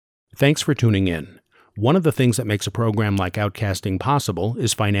Thanks for tuning in. One of the things that makes a program like Outcasting possible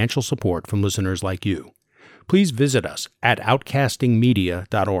is financial support from listeners like you. Please visit us at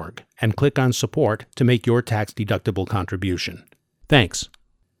outcastingmedia.org and click on Support to make your tax-deductible contribution. Thanks.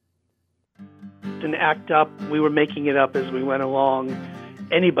 In ACT UP, we were making it up as we went along.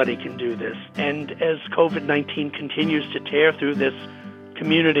 Anybody can do this. And as COVID-19 continues to tear through this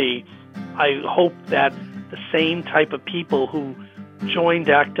community, I hope that the same type of people who joined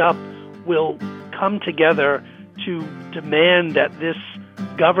ACT UP will come together to demand that this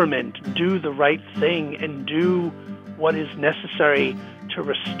government do the right thing and do what is necessary to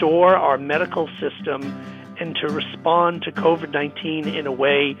restore our medical system and to respond to COVID-19 in a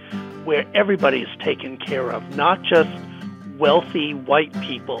way where everybody is taken care of, not just wealthy white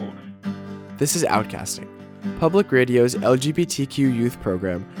people. This is Outcasting, Public Radio's LGBTQ youth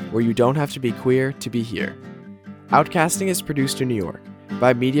program where you don't have to be queer to be here. Outcasting is produced in New York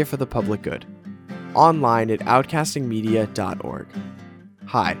by Media for the Public Good. Online at outcastingmedia.org.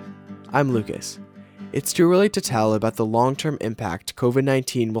 Hi, I'm Lucas. It's too early to tell about the long-term impact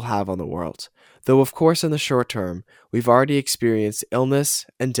COVID-19 will have on the world, though of course in the short term, we've already experienced illness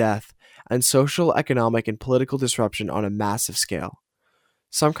and death and social, economic, and political disruption on a massive scale.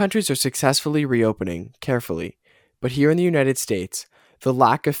 Some countries are successfully reopening, carefully, but here in the United States, the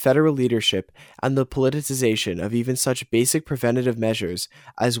lack of federal leadership and the politicization of even such basic preventative measures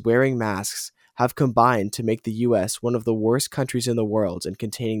as wearing masks have combined to make the U.S. one of the worst countries in the world in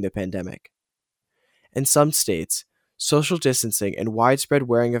containing the pandemic. In some states, social distancing and widespread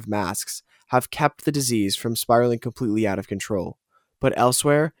wearing of masks have kept the disease from spiraling completely out of control, but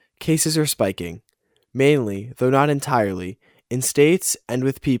elsewhere, cases are spiking, mainly, though not entirely, in states and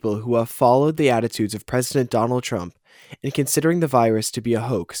with people who have followed the attitudes of President Donald Trump in considering the virus to be a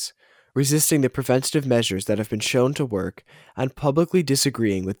hoax, resisting the preventative measures that have been shown to work, and publicly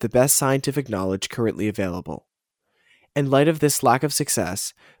disagreeing with the best scientific knowledge currently available. In light of this lack of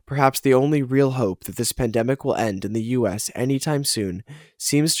success, perhaps the only real hope that this pandemic will end in the U.S. anytime soon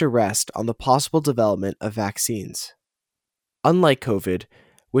seems to rest on the possible development of vaccines. Unlike COVID,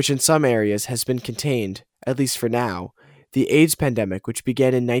 which in some areas has been contained, at least for now, the AIDS pandemic, which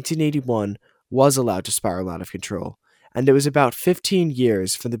began in 1981, was allowed to spiral out of control, and it was about 15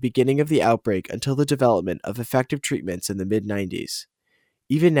 years from the beginning of the outbreak until the development of effective treatments in the mid-90s.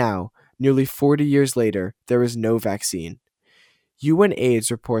 Even now, nearly 40 years later, there is no vaccine.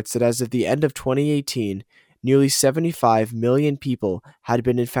 UNAIDS reports that as of the end of 2018, nearly 75 million people had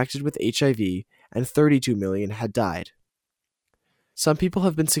been infected with HIV and 32 million had died. Some people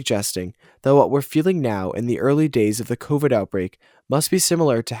have been suggesting that what we're feeling now in the early days of the COVID outbreak must be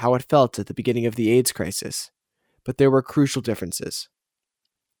similar to how it felt at the beginning of the AIDS crisis. But there were crucial differences.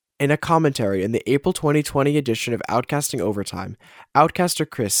 In a commentary in the April 2020 edition of Outcasting Overtime, Outcaster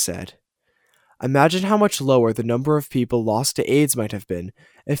Chris said, "Imagine how much lower the number of people lost to AIDS might have been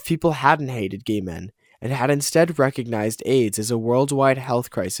if people hadn't hated gay men and had instead recognized AIDS as a worldwide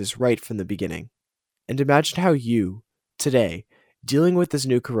health crisis right from the beginning. And imagine how you, today, dealing with this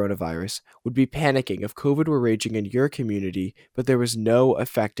new coronavirus, would be panicking if COVID were raging in your community but there was no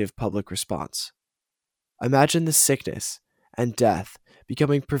effective public response. Imagine the sickness and death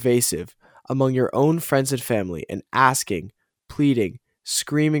becoming pervasive among your own friends and family and asking, pleading,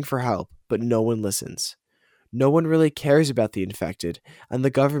 screaming for help, but no one listens. No one really cares about the infected, and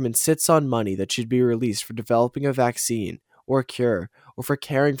the government sits on money that should be released for developing a vaccine or a cure or for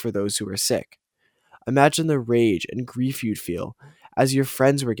caring for those who are sick. Imagine the rage and grief you'd feel as your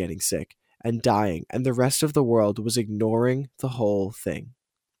friends were getting sick and dying and the rest of the world was ignoring the whole thing."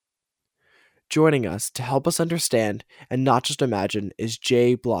 Joining us to help us understand and not just imagine is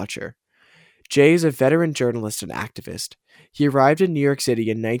Jay Blocher. Jay is a veteran journalist and activist. He arrived in New York City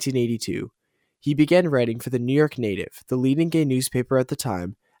in 1982. He began writing for the New York Native, the leading gay newspaper at the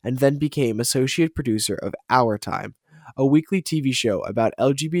time, and then became associate producer of Our Time, a weekly TV show about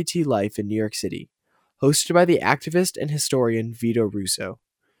LGBT life in New York City, hosted by the activist and historian Vito Russo.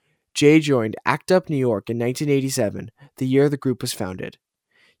 Jay joined ACT UP New York in 1987, the year the group was founded.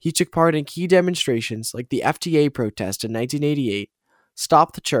 He took part in key demonstrations like the FDA protest in 1988,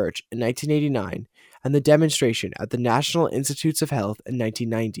 Stop the Church in 1989, and the demonstration at the National Institutes of Health in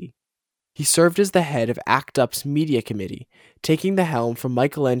 1990. He served as the head of ACT UP's media committee, taking the helm from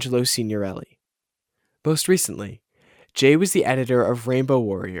Michelangelo Signorelli. Most recently, Jay was the editor of Rainbow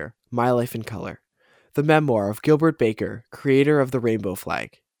Warrior, My Life in Color, the memoir of Gilbert Baker, creator of the rainbow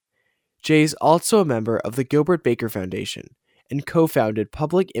flag. Jay is also a member of the Gilbert Baker Foundation and co-founded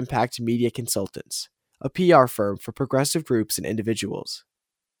Public Impact Media Consultants, a PR firm for progressive groups and individuals.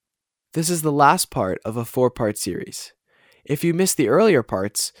 This is the last part of a 4-part series. If you missed the earlier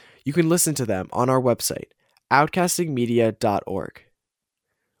parts, You can listen to them on our website, outcastingmedia.org.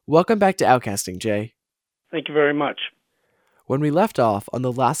 Welcome back to Outcasting, Jay. Thank you very much. When we left off on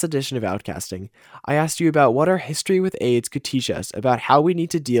the last edition of Outcasting, I asked you about what our history with AIDS could teach us about how we need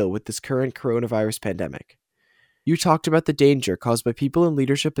to deal with this current coronavirus pandemic. You talked about the danger caused by people in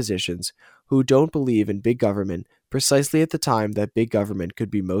leadership positions who don't believe in big government precisely at the time that big government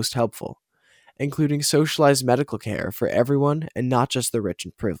could be most helpful, including socialized medical care for everyone and not just the rich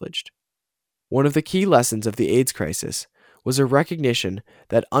and privileged. One of the key lessons of the AIDS crisis was a recognition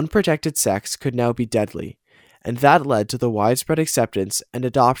that unprotected sex could now be deadly, and that led to the widespread acceptance and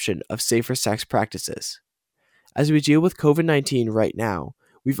adoption of safer sex practices. As we deal with COVID-19 right now,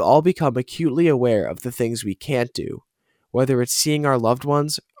 we've all become acutely aware of the things we can't do, whether it's seeing our loved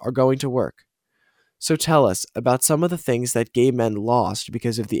ones or going to work. So tell us about some of the things that gay men lost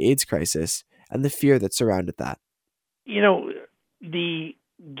because of the AIDS crisis and the fear that surrounded that. You know, the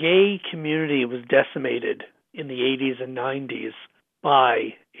gay community was decimated in the 80s and 90s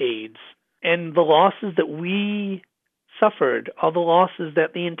by AIDS. And the losses that we suffered are the losses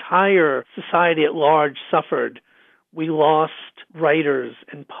that the entire society at large suffered. We lost writers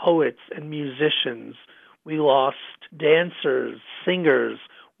and poets and musicians. We lost dancers, singers.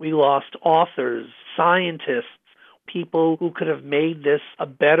 We lost authors, scientists, people who could have made this a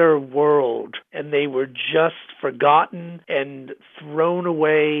better world. And they were just forgotten and thrown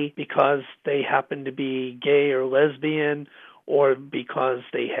away because they happened to be gay or lesbian, or because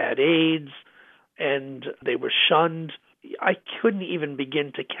they had AIDS, and they were shunned. I couldn't even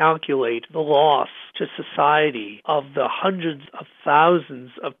begin to calculate the loss to society of the hundreds of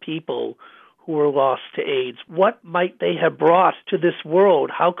thousands of people who were lost to AIDS. What might they have brought to this world?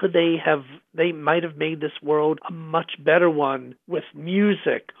 How could they might have made this world a much better one with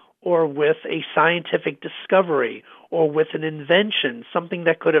music, or with a scientific discovery, or with an invention, something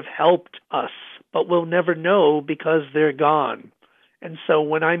that could have helped us. But we'll never know because they're gone. And so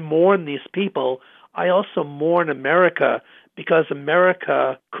when I mourn these people, I also mourn America, because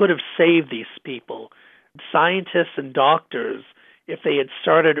America could have saved these people. Scientists and doctors, if they had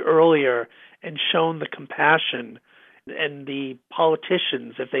started earlier and shown the compassion, and the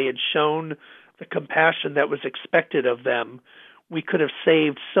politicians, if they had shown the compassion that was expected of them, we could have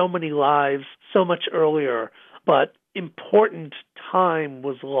saved so many lives so much earlier. But important time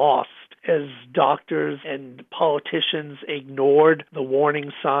was lost as doctors and politicians ignored the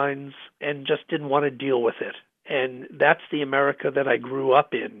warning signs and just didn't want to deal with it. And that's the America that I grew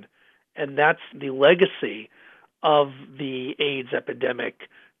up in. And that's the legacy of the AIDS epidemic,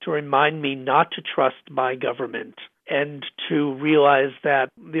 to remind me not to trust my government, and to realize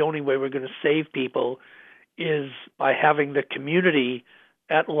that the only way we're going to save people is by having the community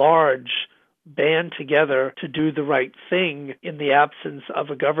at large band together to do the right thing in the absence of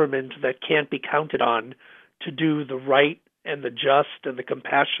a government that can't be counted on to do the right and the just and the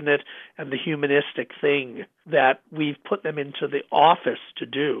compassionate and the humanistic thing that we've put them into the office to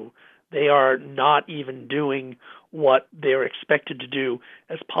do. They are not even doing what they're expected to do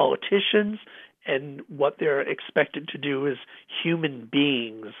as politicians, and what they're expected to do as human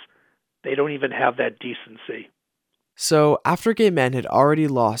beings. They don't even have that decency. So, after gay men had already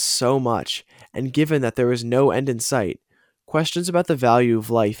lost so much, and given that there was no end in sight, questions about the value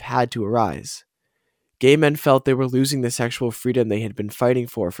of life had to arise. Gay men felt they were losing the sexual freedom they had been fighting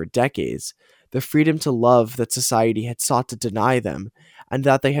for decades, the freedom to love that society had sought to deny them, and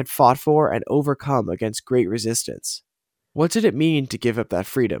that they had fought for and overcome against great resistance. What did it mean to give up that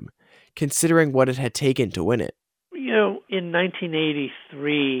freedom, considering what it had taken to win it? You know, in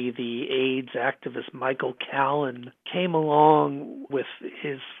 1983, the AIDS activist Michael Callan came along with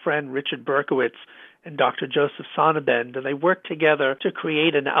his friend Richard Berkowitz and Dr. Joseph Sonnabend, and they worked together to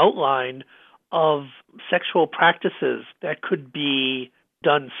create an outline of sexual practices that could be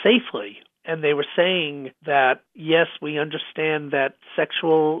done safely. And they were saying that, yes, we understand that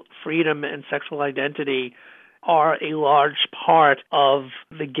sexual freedom and sexual identity are a large part of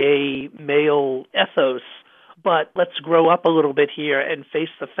the gay male ethos, but let's grow up a little bit here and face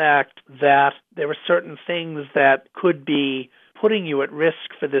the fact that there are certain things that could be putting you at risk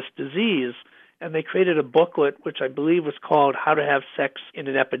for this disease. And they created a booklet, which I believe was called How to Have Sex in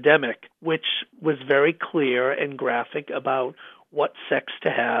an Epidemic, which was very clear and graphic about what sex to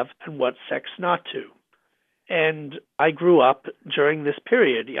have and what sex not to. And I grew up during this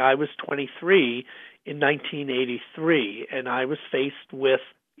period. I was 23 in 1983, and I was faced with,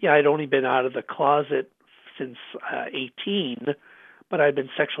 I'd only been out of the closet since 18, but I'd been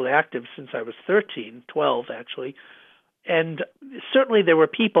sexually active since I was 12 actually. And certainly there were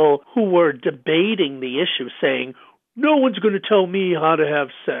people who were debating the issue, saying, no one's going to tell me how to have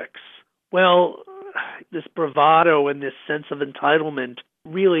sex. Well, this bravado and this sense of entitlement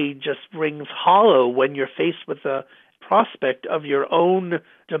really just rings hollow when you're faced with the prospect of your own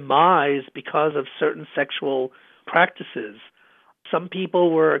demise because of certain sexual practices. Some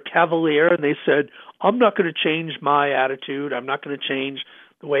people were cavalier and they said, I'm not going to change my attitude. I'm not going to change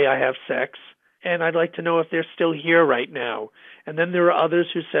the way I have sex. And I'd like to know if they're still here right now. And then there are others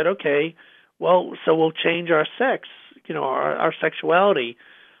who said, okay, well, so we'll change our sex, our sexuality,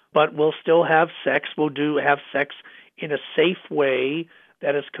 but we'll still have sex. We'll have sex in a safe way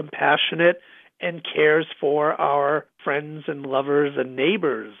that is compassionate and cares for our friends and lovers and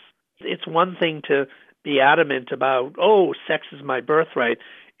neighbors. It's one thing to be adamant about, sex is my birthright.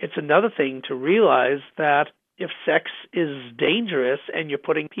 It's another thing to realize that if sex is dangerous and you're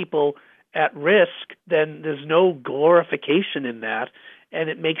putting people at risk, then there's no glorification in that, and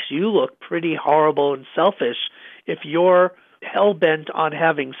it makes you look pretty horrible and selfish if you're hell-bent on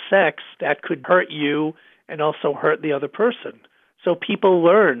having sex that could hurt you and also hurt the other person. So people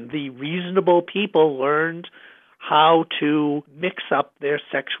learned, the reasonable people learned how to mix up their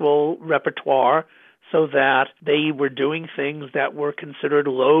sexual repertoire so that they were doing things that were considered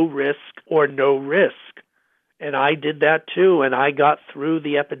low risk or no risk. And I did that too, and I got through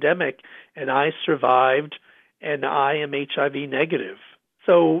the epidemic, and I survived, and I am HIV negative.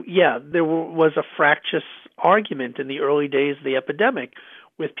 So, yeah, there was a fractious argument in the early days of the epidemic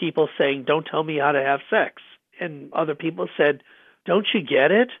with people saying, don't tell me how to have sex. And other people said, don't you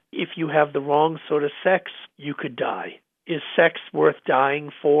get it? If you have the wrong sort of sex, you could die. Is sex worth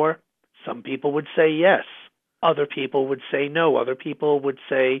dying for? Some people would say yes. Other people would say no. Other people would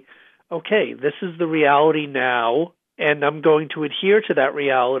say, okay, this is the reality now, and I'm going to adhere to that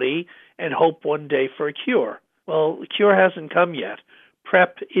reality and hope one day for a cure. Well, the cure hasn't come yet.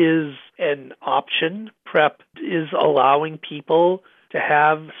 PrEP is an option. PrEP is allowing people to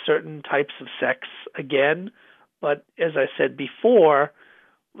have certain types of sex again. But as I said before,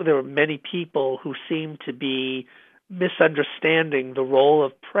 there are many people who seem to be misunderstanding the role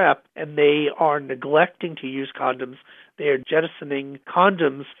of PrEP, and they are neglecting to use condoms. They are jettisoning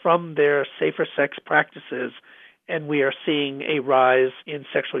condoms from their safer sex practices, and we are seeing a rise in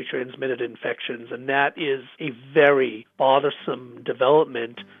sexually transmitted infections. And that is a very bothersome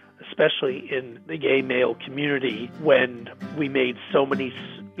development, especially in the gay male community, when we made so many,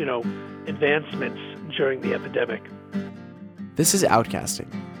 advancements during the epidemic. This is Outcasting,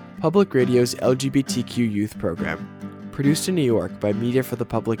 Public Radio's LGBTQ youth program, produced in New York by Media for the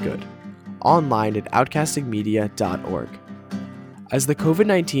Public Good, online at outcastingmedia.org. As the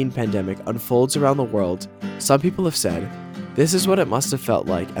COVID-19 pandemic unfolds around the world, some people have said, this is what it must have felt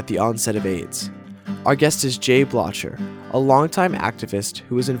like at the onset of AIDS. Our guest is Jay Blocher, a longtime activist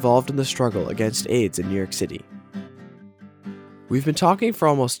who was involved in the struggle against AIDS in New York City. We've been talking for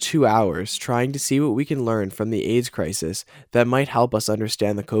almost 2 hours, trying to see what we can learn from the AIDS crisis that might help us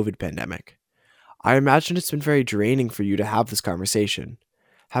understand the COVID pandemic. I imagine it's been very draining for you to have this conversation.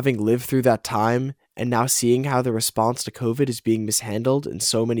 Having lived through that time and now seeing how the response to COVID is being mishandled in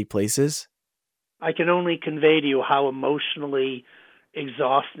so many places. I can only convey to you how emotionally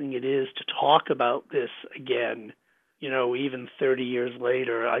exhausting it is to talk about this again. Even 30 years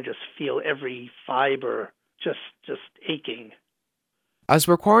later, I just feel every fiber just aching. As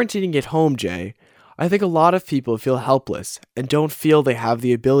we're quarantining at home, Jay, I think a lot of people feel helpless and don't feel they have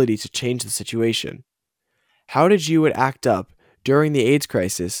the ability to change the situation. How did you at ACT UP, during the AIDS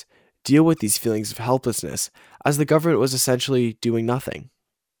crisis, deal with these feelings of helplessness as the government was essentially doing nothing?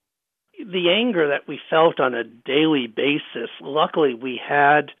 The anger that we felt on a daily basis, luckily we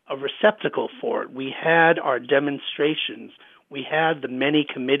had a receptacle for it. We had our demonstrations. We had the many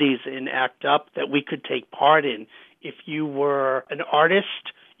committees in ACT UP that we could take part in. If you were an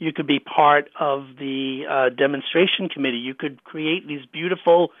artist, you could be part of the demonstration committee. You could create these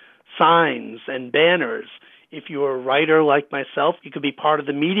beautiful signs and banners. If you were a writer like myself, you could be part of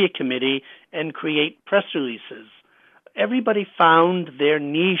the media committee and create press releases. Everybody found their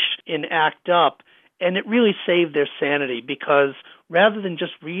niche in ACT UP, and it really saved their sanity because rather than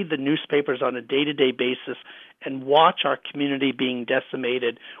just read the newspapers on a day-to-day basis and watch our community being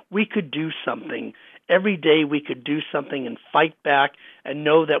decimated, we could do something. Every day we could do something and fight back and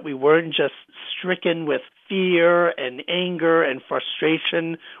know that we weren't just stricken with fear and anger and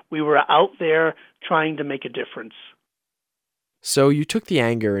frustration. We were out there trying to make a difference. So you took the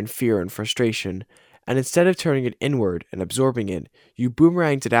anger and fear and frustration, and instead of turning it inward and absorbing it, you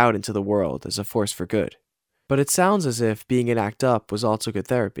boomeranged it out into the world as a force for good. But it sounds as if being in ACT UP was also good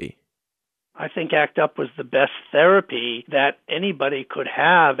therapy. I think ACT UP was the best therapy that anybody could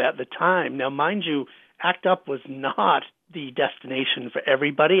have at the time. Now, mind you, ACT UP was not the destination for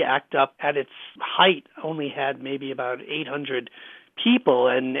everybody. ACT UP at its height only had maybe about 800 people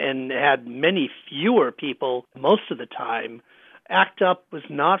and had many fewer people most of the time. ACT UP was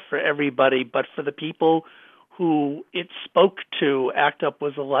not for everybody, but for the people who it spoke to, ACT UP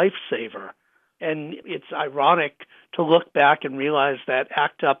was a lifesaver. And it's ironic to look back and realize that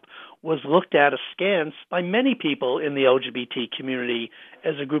ACT UP was looked at askance by many people in the LGBT community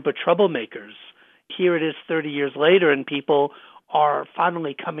as a group of troublemakers. Here it is 30 years later, and people are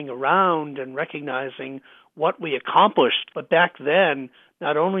finally coming around and recognizing what we accomplished. But back then,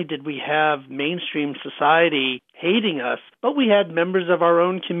 not only did we have mainstream society hating us, but we had members of our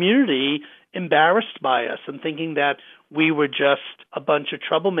own community embarrassed by us and thinking that we were just a bunch of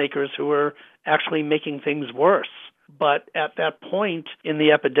troublemakers who were actually making things worse. But at that point in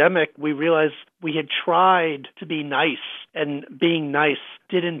the epidemic, we realized we had tried to be nice, and being nice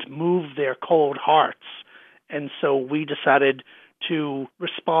didn't move their cold hearts. And so we decided to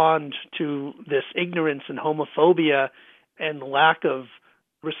respond to this ignorance and homophobia and lack of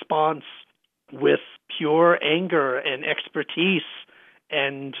response with pure anger and expertise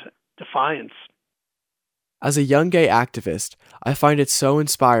and defiance. As a young gay activist, I find it so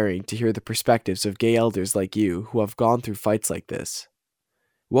inspiring to hear the perspectives of gay elders like you who have gone through fights like this.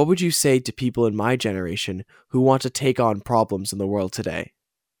 What would you say to people in my generation who want to take on problems in the world today?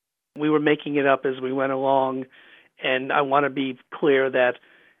 We were making it up as we went along, and I want to be clear that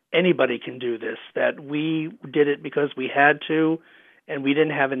anybody can do this, that we did it because we had to, and we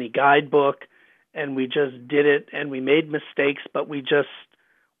didn't have any guidebook, and we just did it, and we made mistakes, but we just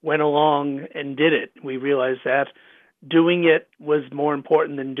went along and did it. We realized that doing it was more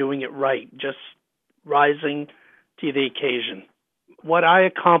important than doing it right, just rising to the occasion. What I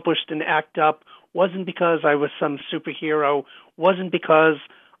accomplished in ACT UP wasn't because I was some superhero, wasn't because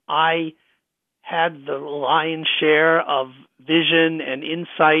I had the lion's share of vision and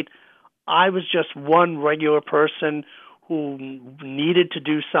insight. I was just one regular person who needed to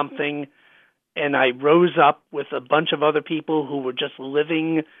do something, and I rose up with a bunch of other people who were just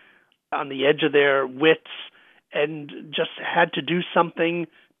living on the edge of their wits and just had to do something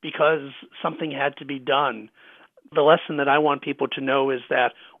because something had to be done. The lesson that I want people to know is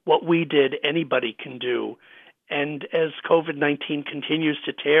that what we did, anybody can do. And as COVID-19 continues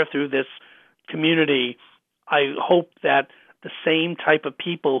to tear through this community, I hope that the same type of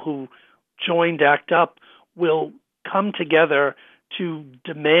people who joined ACT UP will come together to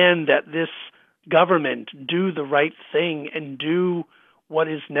demand that this government do the right thing and do what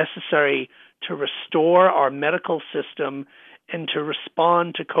is necessary to restore our medical system and to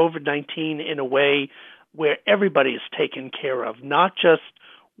respond to COVID-19 in a way where everybody is taken care of, not just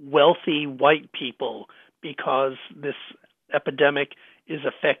wealthy white people, because this epidemic is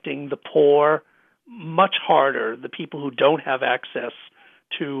affecting the poor much harder, the people who don't have access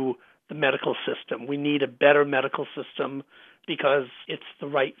to the medical system. We need a better medical system because it's the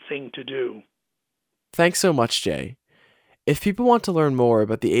right thing to do. Thanks so much, Jay. If people want to learn more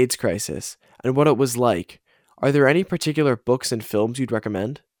about the AIDS crisis and what it was like, are there any particular books and films you'd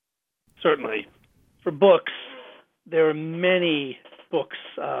recommend? Certainly. For books, there are many books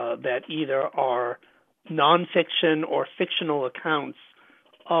that either are nonfiction or fictional accounts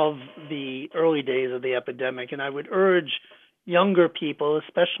of the early days of the epidemic. And I would urge younger people,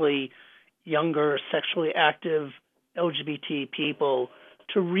 especially younger sexually active LGBT people,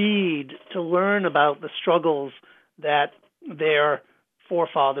 to read, to learn about the struggles that their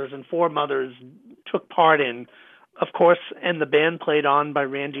forefathers and foremothers took part in. Of course, And the Band Played On by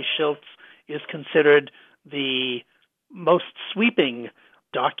Randy Shilts is considered the most sweeping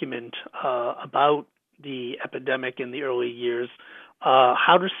document about the epidemic in the early years.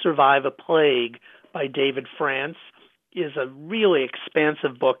 How to Survive a Plague by David France is a really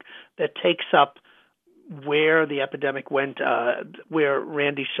expansive book that takes up where the epidemic went, where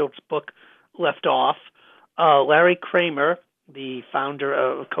Randy Shilts' book left off. Larry Kramer, the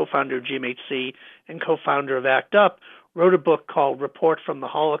co-founder of GMHC and co-founder of ACT UP, wrote a book called Report from the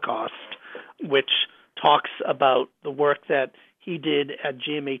Holocaust, which talks about the work that he did at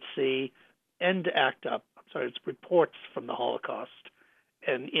GMHC and ACT UP. It's Reports from the Holocaust.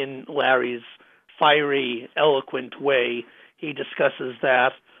 And in Larry's fiery, eloquent way, he discusses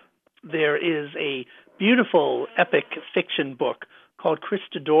that. There is a beautiful epic fiction book called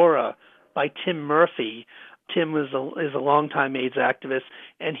Christodora by Tim Murphy. Tim is a longtime AIDS activist,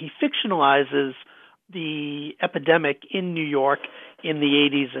 and he fictionalizes the epidemic in New York in the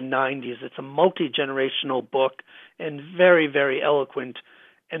 80s and 90s. It's a multi-generational book and very, very eloquent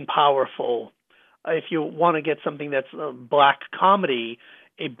and powerful. If you want to get something that's a black comedy,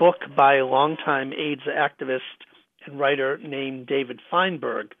 a book by a longtime AIDS activist and writer named David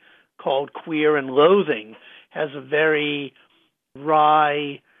Feinberg called Queer and Loathing has a very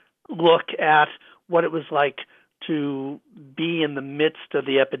wry look at what it was like to be in the midst of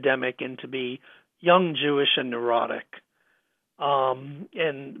the epidemic and to be young, Jewish, and neurotic.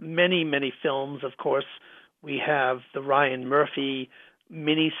 And many, many films, of course. We have the Ryan Murphy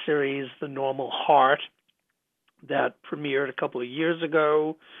miniseries, The Normal Heart, that premiered a couple of years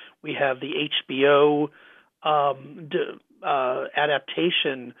ago. We have the HBO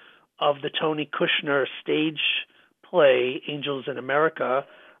adaptation of the Tony Kushner stage play, Angels in America,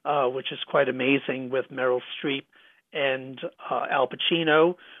 which is quite amazing with Meryl Streep and Al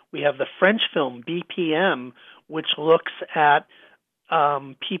Pacino. We have the French film BPM, which looks at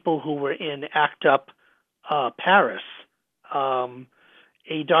people who were in ACT UP Paris,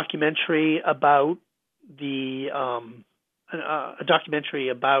 a documentary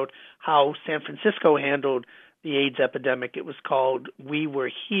about how San Francisco handled the AIDS epidemic. It was called We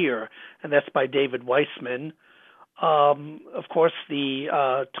Were Here, and that's by David Weissman. Of course,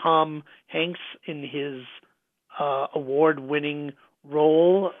 the Tom Hanks in his award-winning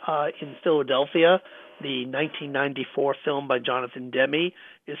role in Philadelphia, the 1994 film by Jonathan Demme,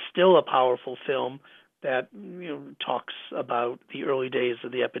 is still a powerful film that talks about the early days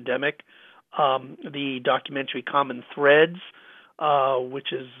of the epidemic. The documentary Common Threads,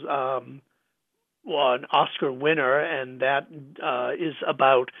 which is an Oscar winner, and that is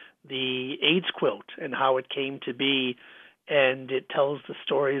about the AIDS quilt and how it came to be, and it tells the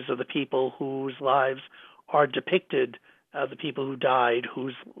stories of the people whose lives are depicted, the people who died,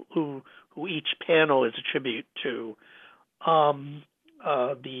 who each panel is a tribute to.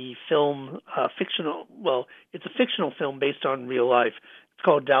 The film, it's a fictional film based on real life. It's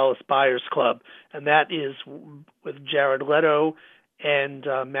called Dallas Buyers Club, and that is with Jared Leto and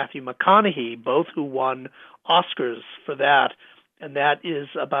Matthew McConaughey, both who won Oscars for that. And that is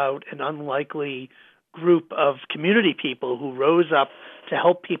about an unlikely group of community people who rose up to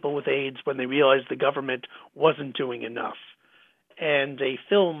help people with AIDS when they realized the government wasn't doing enough. And a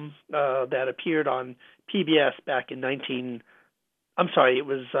film that appeared on PBS back in it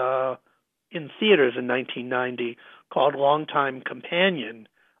was in theaters in 1990, called Longtime Companion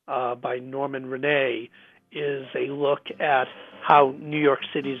by Norman Renee, is a look at how New York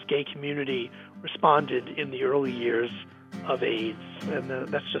City's gay community responded in the early years of AIDS. And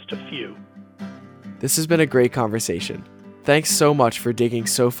that's just a few. This has been a great conversation. Thanks so much for digging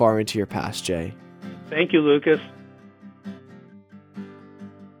so far into your past, Jay. Thank you, Lucas.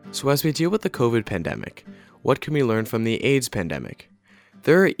 So as we deal with the COVID pandemic, what can we learn from the AIDS pandemic?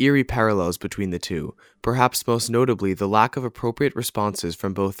 There are eerie parallels between the two, perhaps most notably the lack of appropriate responses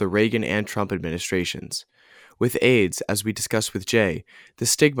from both the Reagan and Trump administrations. With AIDS, as we discussed with Jay, the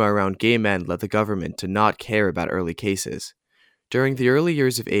stigma around gay men led the government to not care about early cases. During the early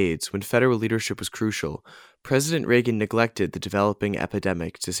years of AIDS, when federal leadership was crucial, President Reagan neglected the developing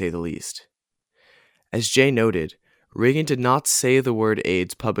epidemic, to say the least. As Jay noted, Reagan did not say the word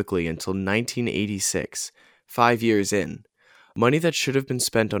AIDS publicly until 1986, 5 years in. Money that should have been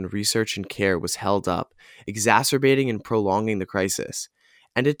spent on research and care was held up, exacerbating and prolonging the crisis,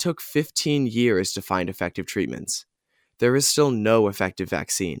 and it took 15 years to find effective treatments. There is still no effective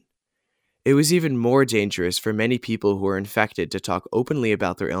vaccine. It was even more dangerous for many people who were infected to talk openly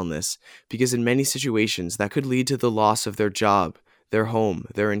about their illness, because in many situations that could lead to the loss of their job, their home,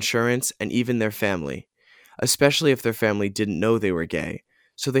 their insurance, and even their family, especially if their family didn't know they were gay,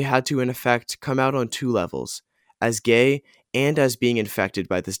 so they had to in effect come out on two levels, as gay and as being infected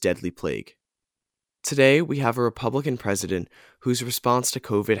by this deadly plague. Today, we have a Republican president whose response to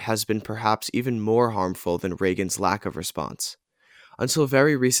COVID has been perhaps even more harmful than Reagan's lack of response. Until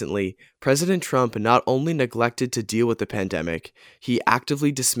very recently, President Trump not only neglected to deal with the pandemic, he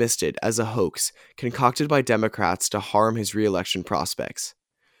actively dismissed it as a hoax concocted by Democrats to harm his re-election prospects.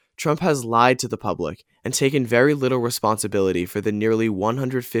 Trump has lied to the public and taken very little responsibility for the nearly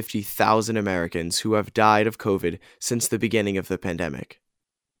 150,000 Americans who have died of COVID since the beginning of the pandemic.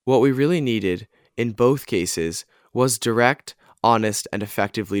 What we really needed, in both cases, was direct, honest, and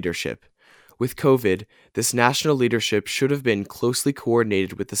effective leadership. With COVID, this national leadership should have been closely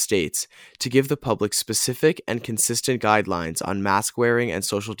coordinated with the states to give the public specific and consistent guidelines on mask wearing and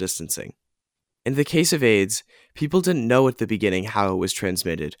social distancing. In the case of AIDS, people didn't know at the beginning how it was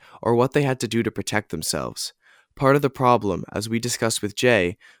transmitted or what they had to do to protect themselves. Part of the problem, as we discussed with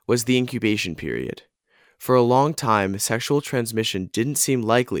Jay, was the incubation period. For a long time, sexual transmission didn't seem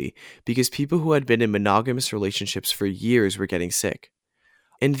likely because people who had been in monogamous relationships for years were getting sick.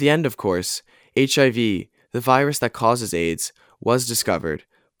 In the end, of course, HIV, the virus that causes AIDS, was discovered,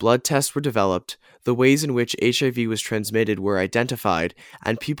 blood tests were developed, the ways in which HIV was transmitted were identified,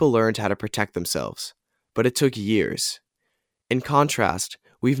 and people learned how to protect themselves. But it took years. In contrast,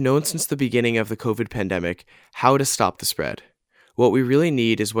 we've known since the beginning of the COVID pandemic how to stop the spread. What we really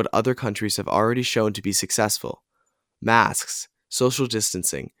need is what other countries have already shown to be successful: masks, social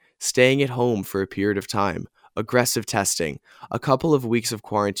distancing, staying at home for a period of time, aggressive testing, a couple of weeks of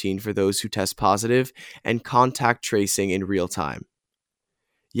quarantine for those who test positive, and contact tracing in real time.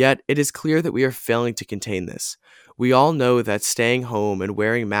 Yet, it is clear that we are failing to contain this. We all know that staying home and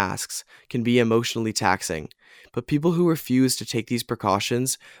wearing masks can be emotionally taxing, but people who refuse to take these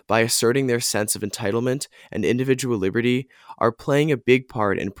precautions by asserting their sense of entitlement and individual liberty are playing a big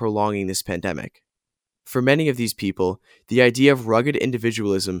part in prolonging this pandemic. For many of these people, the idea of rugged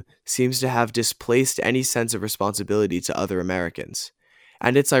individualism seems to have displaced any sense of responsibility to other Americans.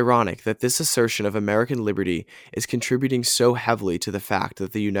 And it's ironic that this assertion of American liberty is contributing so heavily to the fact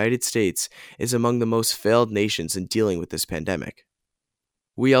that the United States is among the most failed nations in dealing with this pandemic.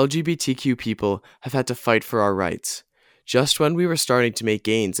 We LGBTQ people have had to fight for our rights. Just when we were starting to make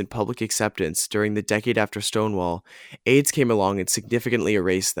gains in public acceptance during the decade after Stonewall, AIDS came along and significantly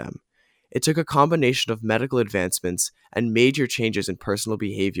erased them. It took a combination of medical advancements and major changes in personal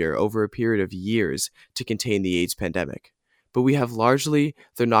behavior over a period of years to contain the AIDS pandemic. But we have largely,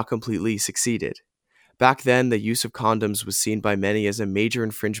 though not completely, succeeded. Back then, the use of condoms was seen by many as a major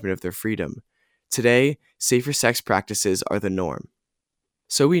infringement of their freedom. Today, safer sex practices are the norm.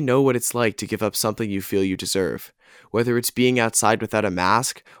 So we know what it's like to give up something you feel you deserve, whether it's being outside without a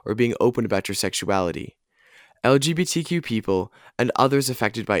mask or being open about your sexuality. LGBTQ people and others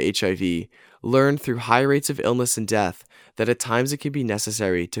affected by HIV learn through high rates of illness and death that at times it can be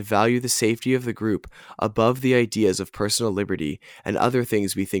necessary to value the safety of the group above the ideas of personal liberty and other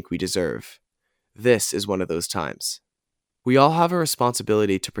things we think we deserve. This is one of those times. We all have a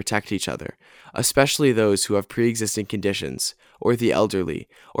responsibility to protect each other, especially those who have pre-existing conditions, or the elderly,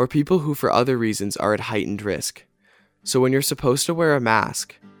 or people who for other reasons are at heightened risk. So when you're supposed to wear a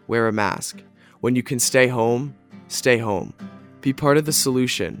mask, wear a mask. When you can stay home, stay home. Be part of the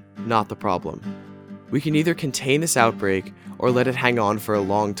solution, not the problem. We can either contain this outbreak or let it hang on for a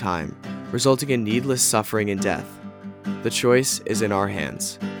long time, resulting in needless suffering and death. The choice is in our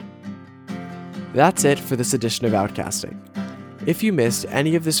hands. That's it for this edition of Outcasting. If you missed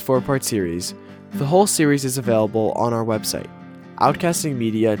any of this 4-part series, the whole series is available on our website,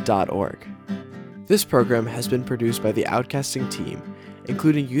 outcastingmedia.org. This program has been produced by the Outcasting team,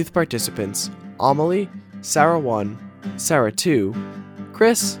 including youth participants Amelie, Sarah 1, Sarah 2,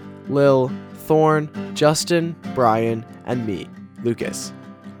 Chris, Lil, Thorne, Justin, Brian, and me, Lucas.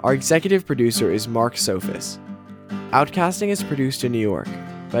 Our executive producer is Mark Sophis. Outcasting is produced in New York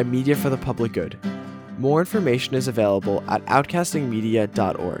by Media for the Public Good. More information is available at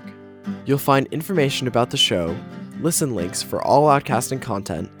outcastingmedia.org. You'll find information about the show, listen links for all Outcasting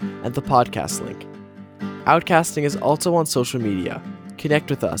content, and the podcast link. Outcasting is also on social media. Connect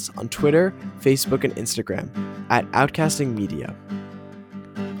with us on Twitter, Facebook, and Instagram at Outcasting Media.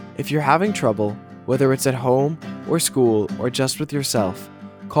 If you're having trouble, whether it's at home or school or just with yourself,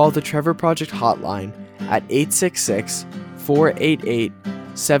 call the Trevor Project hotline at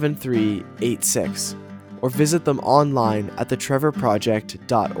 866-488-7386 or visit them online at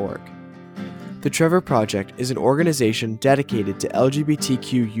thetrevorproject.org. The Trevor Project is an organization dedicated to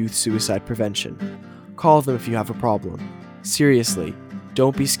LGBTQ youth suicide prevention. Call them if you have a problem. Seriously,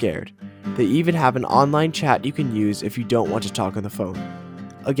 don't be scared. They even have an online chat you can use if you don't want to talk on the phone.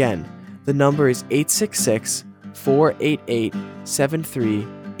 Again, the number is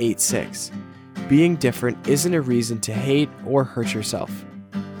 866-488-7386. Being different isn't a reason to hate or hurt yourself.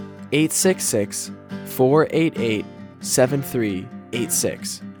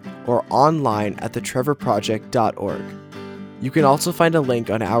 866-488-7386 or online at thetrevorproject.org. You can also find a link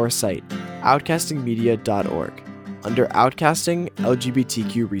on our site, outcastingmedia.org, under Outcasting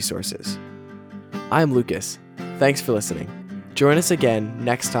LGBTQ Resources. I'm Lucas. Thanks for listening. Join us again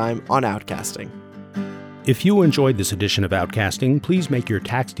next time on Outcasting. If you enjoyed this edition of Outcasting, please make your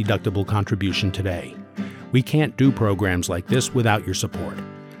tax-deductible contribution today. We can't do programs like this without your support.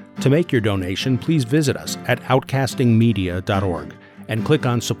 To make your donation, please visit us at outcastingmedia.org and click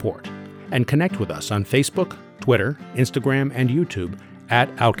on Support, and connect with us on Facebook, Twitter, Instagram, and YouTube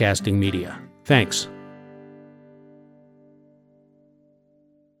at Outcasting Media. Thanks.